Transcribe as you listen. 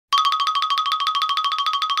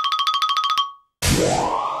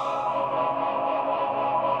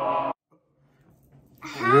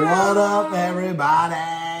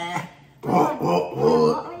everybody. What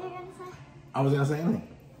were you going to say? I was going to say anything.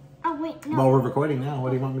 Oh, wait, no. Well, we're recording now. What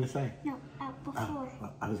do you want me to say? No, before.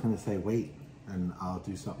 I was going to say wait, and I'll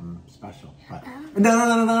do something special. But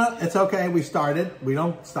no. It's okay. We started. We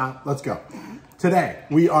don't stop. Let's go. Today,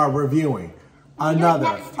 we are reviewing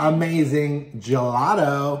another amazing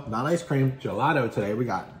gelato. Not ice cream, gelato today. We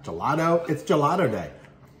got gelato. It's gelato day.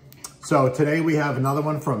 So today we have another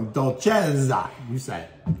one from Dolcezza. You say it.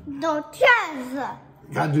 Dolcezza.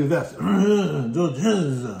 You gotta do this.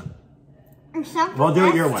 Dolcezza. Well, do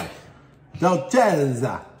it your way.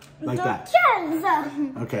 Dolcezza. Like that.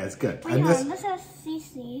 Dolcezza. Okay, it's good. Wait, and this has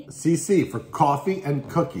CC. CC for coffee and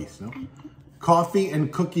cookies. No? Coffee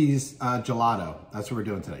and cookies gelato. That's what we're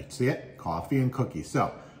doing today. See it? Coffee and cookies.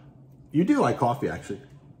 So, you do like coffee, actually.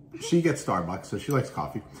 She gets Starbucks, so she likes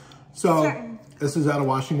coffee. So, this is out of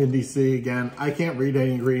Washington, D.C. Again, I can't read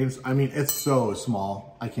any ingredients. I mean, it's so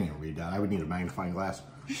small. I can't even read that. I would need a magnifying glass.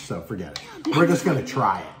 So, forget it. We're just going to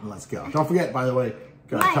try it, and let's go. Don't forget, by the way,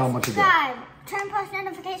 gotta tell them what to do. Turn post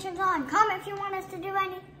notifications on. Comment if you want us to do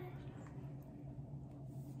any.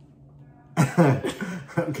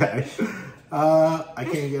 Okay. I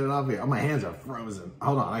can't get it off here. Oh, my hands are frozen.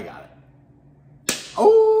 Hold on, I got it.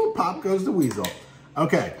 Oh, pop goes the weasel.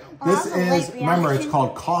 Okay, this is, remember, it's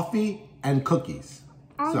called coffee and cookies.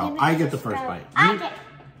 So, I get the first bite.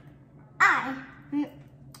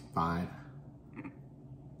 Fine.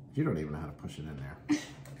 You don't even know how to push it in there.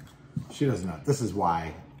 She doesn't know. This is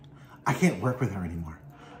why I can't work with her anymore.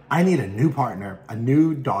 I need a new partner, a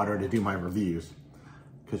new daughter to do my reviews.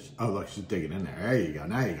 Cause, oh look, she's digging in there. There you go.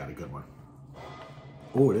 Now you got a good one.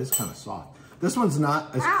 Oh, it is kind of soft. This one's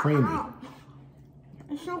not as creamy. Ow.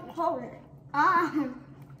 It's so cold.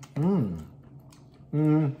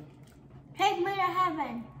 Take me to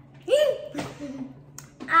heaven.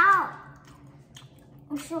 Ow.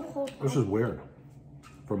 It's so cold. This is weird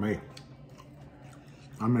for me.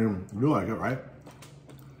 I mean, you like it, right?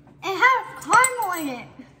 It has caramel in it.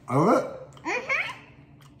 Oh, it?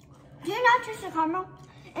 Do you not taste the caramel?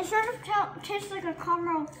 It sort of tastes like a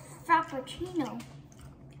caramel frappuccino.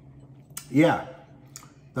 Yeah,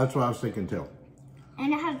 that's what I was thinking too.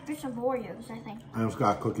 And it has bits of Oreos, I think. And it's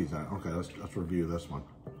got cookies in it. Okay, let's review this one.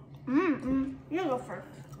 You go first.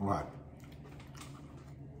 All right.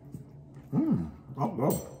 Oh,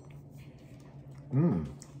 whoa.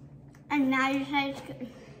 And now you say it's good.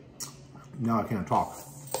 No, I can't talk.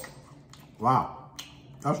 Wow.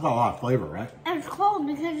 That's got a lot of flavor, right? And it's cold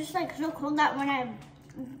because it's like so cold that when I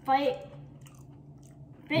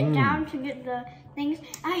bit down to get the things,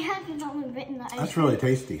 I haven't only bitten the ice cream. That's really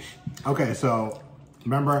tasty. Okay, so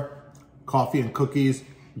remember, coffee and cookies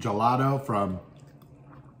gelato from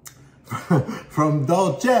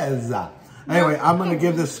Dolcezza. Anyway, I'm gonna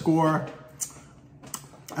give this score.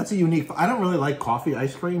 That's a unique. I don't really like coffee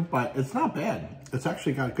ice cream, but it's not bad. It's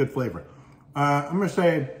actually got good flavor. I'm gonna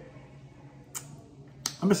say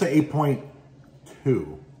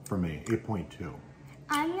 8.2 for me. 8.2.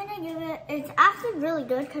 I'm gonna give it. It's actually really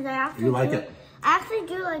good because I actually I actually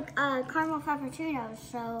do like caramel frappuccinos.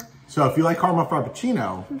 So if you like caramel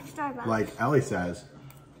frappuccino, Starbucks, like Ellie says,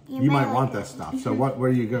 you might want this stuff. So what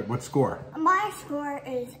do you get? What score? My score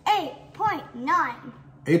is 8.9.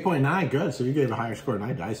 8.9, good. So you gave a higher score than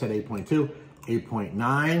I did. I said 8.2,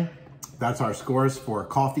 8.9. That's our scores for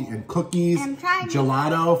coffee and cookies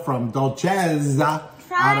gelato from Dolcezza.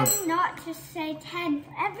 Try not to say 10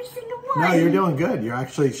 for every single one. No, you're doing good. You're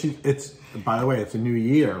actually, it's, by the way, it's a new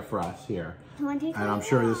year for us here. 2021. And I'm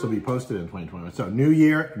sure this will be posted in 2021. So new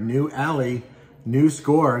year, new Ellie, new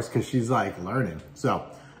scores, because she's like learning. So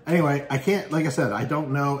anyway, I can't, like I said, I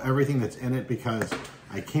don't know everything that's in it because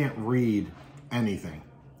I can't read anything.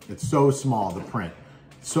 It's so small, the print.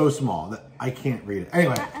 So small that I can't read it.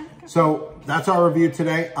 Anyway, so that's our review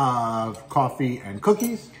today of coffee and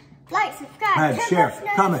cookies. Like, subscribe, share,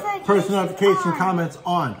 comment, post notification comments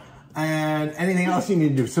on. And anything else you need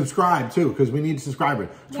to do, subscribe too, because we need subscribers.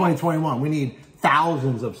 2021, we need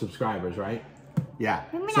thousands of subscribers, right? Yeah.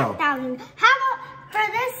 Maybe not thousands. How about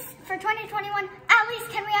for 2021, at least,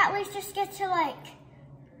 can we at least just get to like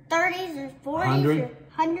 30s or 40s 100? or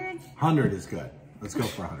 100s? 100 is good. Let's go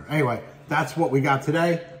for 100. Anyway, that's what we got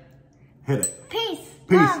today. Hit it. Peace,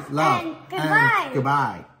 love, and goodbye. And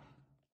goodbye.